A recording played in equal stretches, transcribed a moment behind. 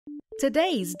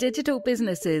Today's digital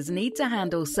businesses need to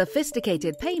handle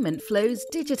sophisticated payment flows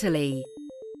digitally.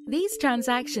 These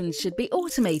transactions should be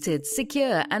automated,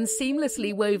 secure, and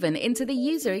seamlessly woven into the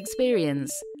user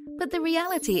experience. But the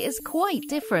reality is quite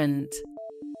different.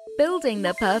 Building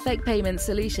the perfect payment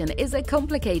solution is a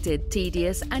complicated,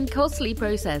 tedious, and costly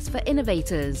process for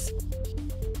innovators.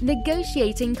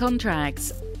 Negotiating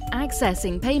contracts,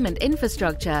 accessing payment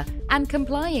infrastructure, and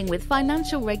complying with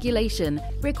financial regulation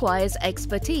requires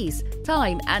expertise,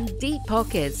 time, and deep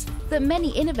pockets that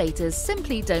many innovators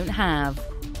simply don't have.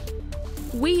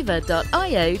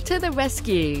 Weaver.io to the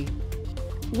rescue!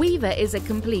 Weaver is a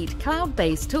complete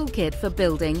cloud-based toolkit for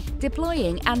building,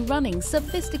 deploying, and running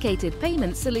sophisticated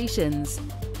payment solutions.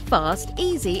 Fast,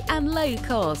 easy, and low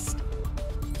cost.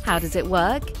 How does it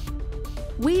work?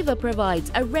 Weaver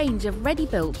provides a range of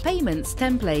ready-built payments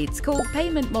templates called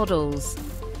payment models.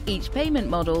 Each payment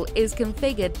model is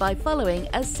configured by following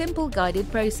a simple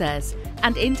guided process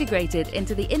and integrated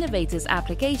into the innovator's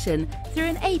application through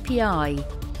an API.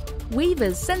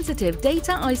 Weaver's sensitive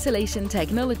data isolation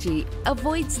technology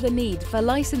avoids the need for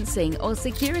licensing or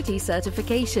security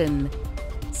certification.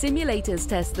 Simulators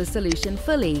test the solution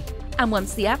fully, and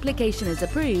once the application is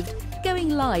approved, going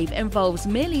live involves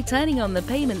merely turning on the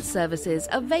payment services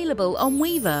available on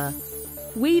Weaver.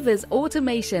 Weaver's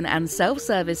automation and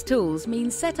self-service tools mean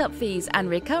setup fees and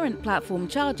recurrent platform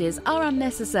charges are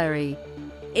unnecessary.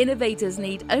 Innovators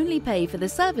need only pay for the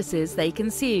services they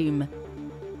consume.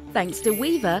 Thanks to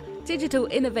Weaver, digital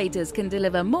innovators can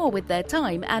deliver more with their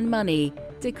time and money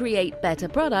to create better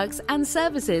products and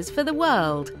services for the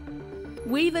world.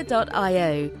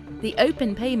 Weaver.io, the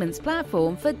open payments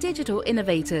platform for digital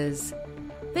innovators.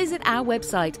 Visit our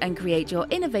website and create your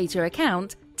innovator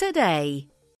account today.